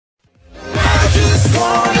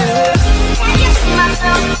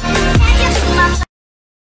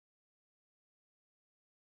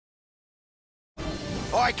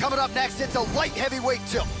right, coming up next, it's a light heavyweight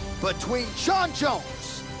tilt between Jon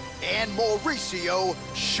Jones and Maurício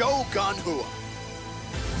Shogun Rua.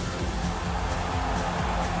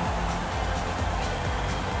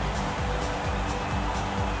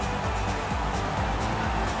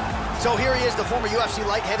 So here he is, the former UFC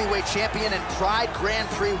light heavyweight champion and Pride Grand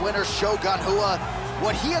Prix winner, Shogun Rua.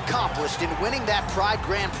 What he accomplished in winning that Pride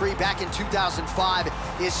Grand Prix back in 2005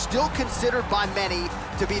 is still considered by many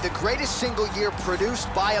to be the greatest single year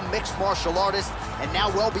produced by a mixed martial artist. And now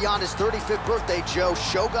well beyond his 35th birthday, Joe,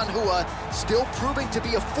 Shogun Rua still proving to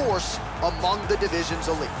be a force among the division's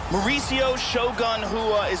elite. Maurício Shogun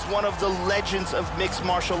Rua is one of the legends of mixed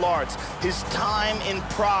martial arts. His time in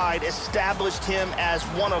Pride established him as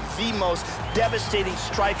one of the most devastating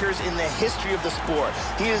strikers in the history of the sport.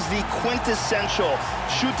 He is the quintessential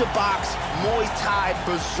shoot-to-box, Muay Thai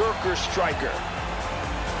berserker striker.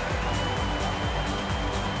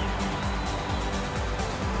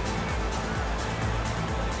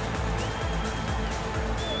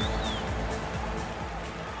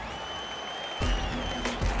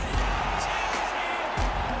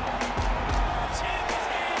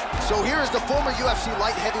 So here is the former UFC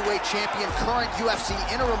light heavyweight champion, current UFC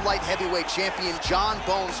interim light heavyweight champion, Jon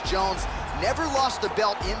Bones Jones. Never lost the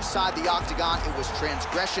belt inside the octagon. It was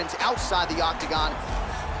transgressions outside the octagon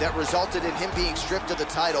that resulted in him being stripped of the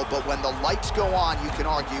title. But when the lights go on, you can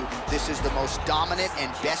argue this is the most dominant and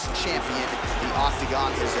best champion the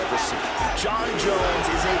octagon has ever seen. Jon Jones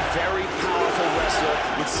is a very powerful wrestler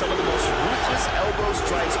with some of the most ruthless elbow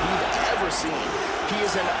strikes we've ever seen. He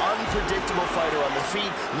is an unpredictable fighter on the feet,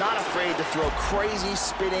 not afraid to throw crazy,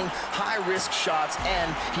 spinning, high-risk shots,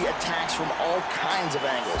 and he attacks from all kinds of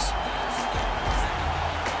angles.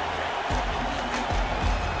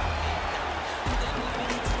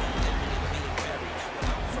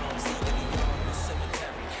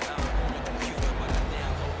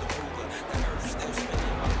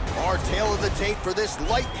 Our tale of the tape for this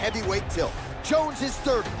light heavyweight tilt. Jones is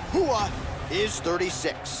 30, Rua is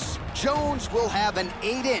 36. Jones will have an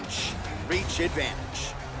 8-inch reach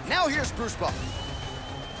advantage. Now here's Bruce Buffer.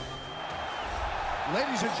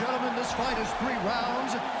 Ladies and gentlemen, this fight is 3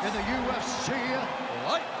 rounds in the UFC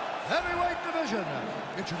light heavyweight division.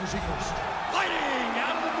 Introducing first, fighting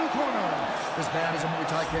out of the blue corner. This man is a Muay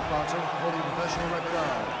Thai kickboxer holding a professional record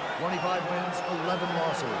of 25 wins, 11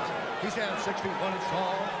 losses. He stands 6 feet 1 inch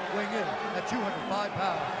tall, weighing in at 205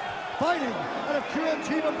 pounds. Fighting out of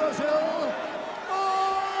Curitiba, Brazil,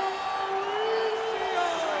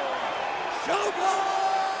 Shogun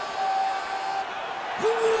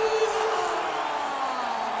Rua!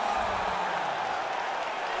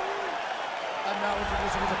 And now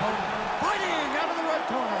introducing his opponent, fighting out of the red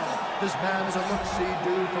corner. This man is a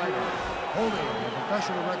look-see-do fighter, holding a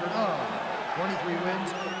professional record of 23 wins,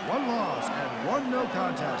 1 loss, and 1 no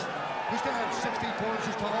contest. He stands 64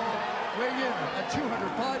 inches tall, weighing in at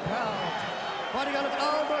 205 pounds. Fighting out of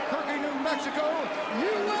Albuquerque, New Mexico,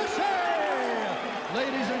 USA!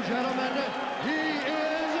 Ladies and gentlemen, he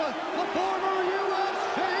is the former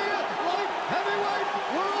UFC light heavyweight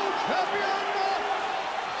world champion,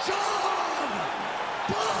 Jon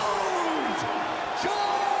Bones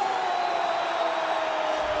Jones!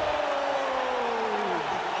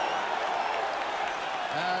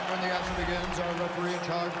 And when the action begins, our referee in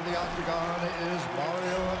charge of the octagon is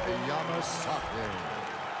Maurício Yamasaki.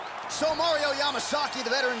 So Mario Yamasaki, the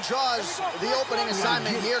veteran, draws the opening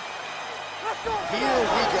assignment here. Here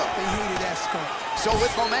we go. They hated that skunk. So with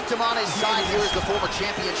momentum on his side, here is the former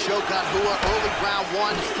champion Shogun Rua. Early round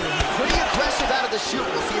 1. Pretty aggressive out of the chute.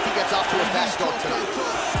 We'll see if he gets off to a fast start tonight.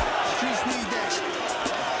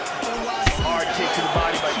 Hard kick to the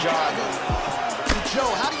body by Jon. Joe,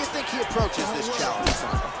 how do you think he approaches this challenge?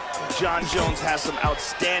 Jon Jones has some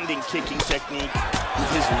outstanding kicking technique.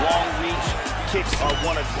 His long reach kicks are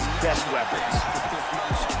one of his best weapons.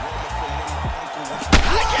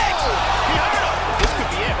 High kick! He hurt him! This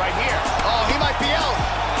could be it right here. Oh, he might be out.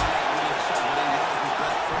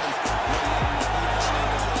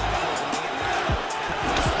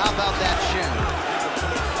 How about that shin?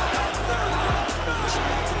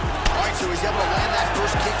 All right, so he's able to land that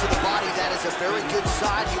first kick to the body. That is a very good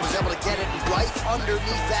side. He was able to get it right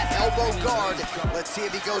underneath that elbow guard. Let's see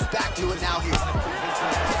if he goes back to it now here.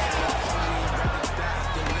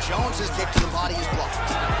 Jones's kick to the body is blocked.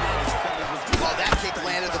 Well, that kick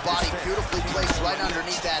landed the body beautifully placed right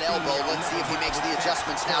underneath that elbow. Let's see if he makes the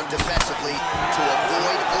adjustments now defensively to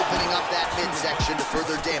avoid opening up that midsection to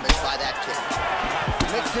further damage by that kick.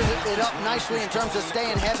 Mixes it up nicely in terms of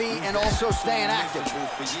staying heavy and also staying active.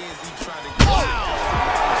 Wow!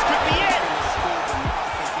 This could be it!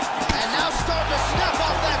 And now starting to snap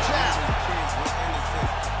off that jab.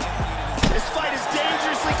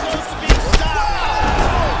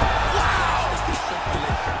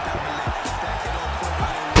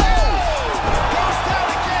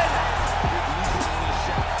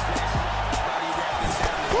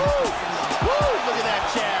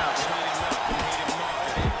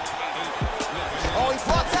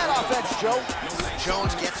 Joe.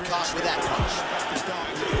 Jones gets caught with that punch.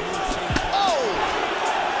 Oh!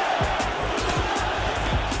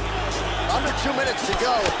 Under 2 minutes to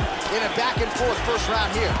go in a back-and-forth first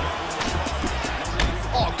round here.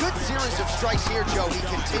 Oh, good series of strikes here, Joe. He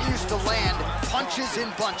continues to land punches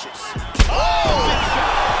in bunches. Oh!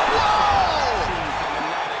 Whoa!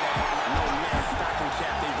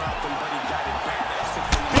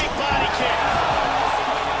 Big body kick.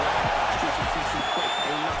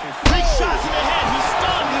 Big shot to the head. He's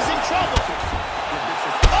stunned. He's in trouble.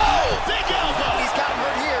 Oh, big elbow. He's got him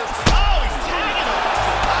hurt here. Oh, he's tagging him.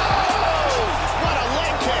 Oh, what a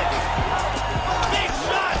leg kick. Big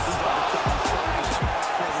shot.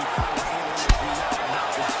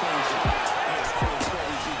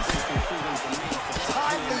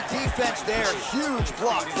 Timely defense there. Huge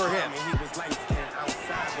block for him.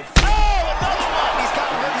 Oh, another one. He's got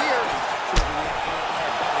him hurt here.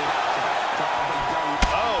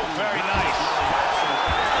 Oh, very nice.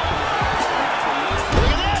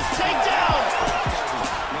 Look at this, takedown.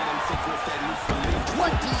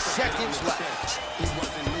 20 seconds left.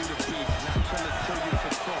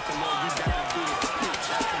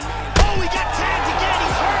 Oh, he got tagged again.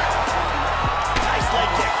 He's hurt. Nice leg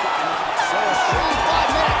kick. So a strong 5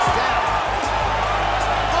 minutes down.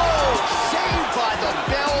 Oh, saved by the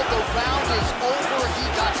bell. The round is over. He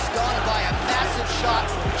got stunned by a massive shot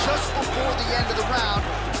just before the end of the round.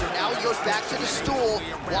 So now he goes back to the stool,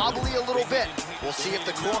 wobbly a little bit. We'll see if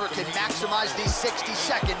the corner can maximize these 60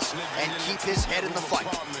 seconds and keep his head in the fight.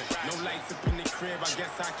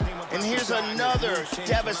 And here's another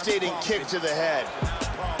devastating kick to the head.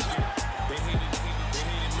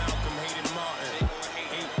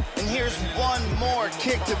 And here's one more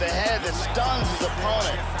kick to the head that stuns his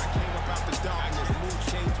opponent.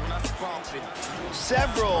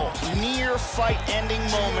 Several near fight-ending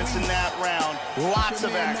moments in that round. Lots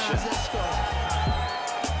of action.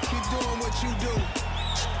 Keep doing what you do.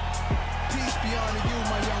 Peace be unto you,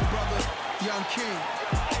 my young brother, young king.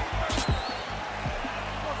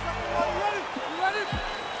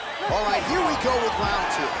 All right, here we go with round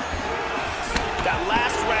two. That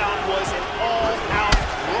last round was an all-out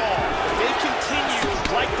brawl. If they continue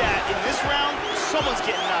like that in this round, someone's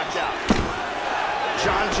getting knocked out.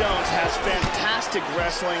 Jon Jones has fantastic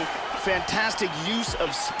wrestling, fantastic use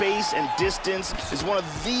of space and distance, is one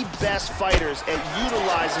of the best fighters at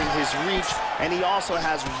utilizing his reach, and he also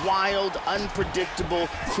has wild, unpredictable,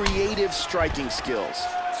 creative striking skills.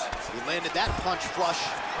 He landed that punch flush.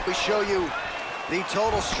 We show you the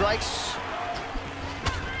total strikes.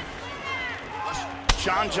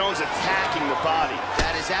 Jon Jones attacking the body.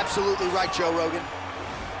 That is absolutely right, Joe Rogan.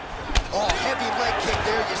 Oh, heavy leg kick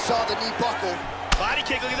there. You saw the knee buckle. Body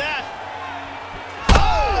kick, look at that. Oh!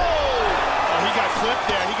 Oh, he got clipped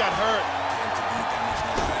there. He got hurt.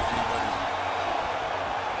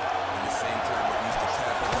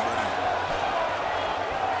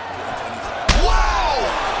 Wow!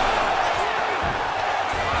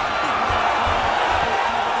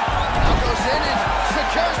 Now goes in and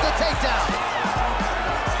secures the takedown.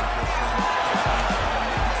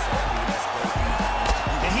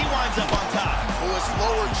 And he winds up on top. Oh, his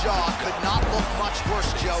lower jaw could not look much worse,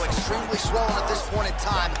 Joe. Extremely swollen at this point in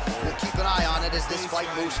time. We'll keep an eye on it as this fight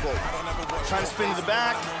moves forward. Trying to spin to the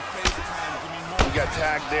back. He got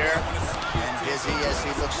tagged there. And busy as he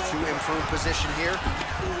looks to improve position here.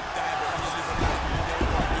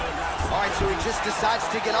 All right, so he just decides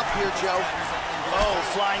to get up here, Joe. Oh,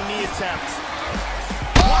 flying knee attempt.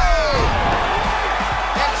 Oh!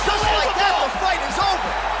 And just like that, the fight is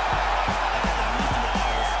over.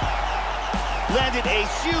 Landed a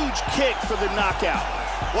huge kick for the knockout.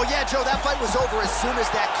 Well, yeah, Joe, that fight was over as soon as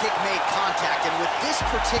that kick made contact. And with this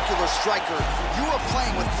particular striker, you are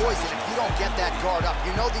playing with poison if you don't get that guard up.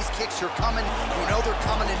 You know these kicks are coming. You know they're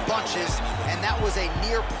coming in bunches. And that was a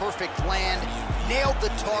near-perfect land. Nailed the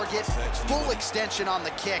target. Full extension on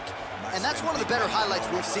the kick. And that's one of the better highlights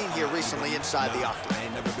we've seen here recently inside the octagon.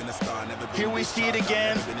 Here we see it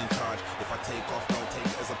again.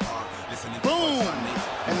 Boom!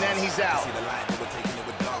 And then he's out.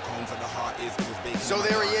 So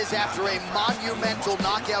there he is after a monumental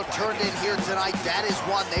knockout turned in here tonight. That is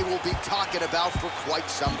one they will be talking about for quite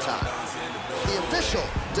some time. The official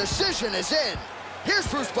decision is in. Here's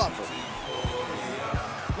Bruce Buffer.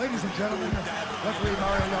 Ladies and gentlemen, referee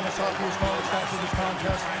Mario Yamasaki has called a stop to this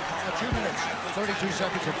contest at 2 minutes, 32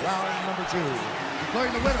 seconds of round number 2.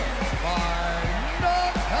 Declaring the winner by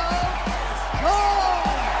knockout, Jon Jones!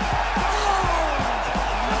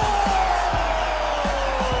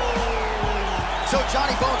 So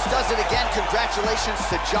Johnny Bones does it again. Congratulations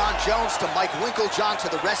to Jon Jones, to Mike Winkeljohn, to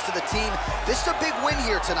the rest of the team. This is a big win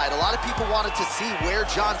here tonight. A lot of people wanted to see where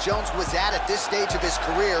Jon Jones was at this stage of his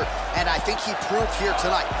career, and I think he proved here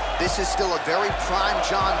tonight. This is still a very prime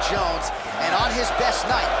Jon Jones, and on his best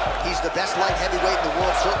night, he's the best light heavyweight in the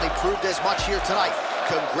world. Certainly proved as much here tonight.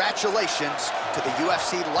 Congratulations to the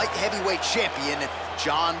UFC light heavyweight champion,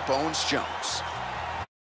 Jon Bones Jones.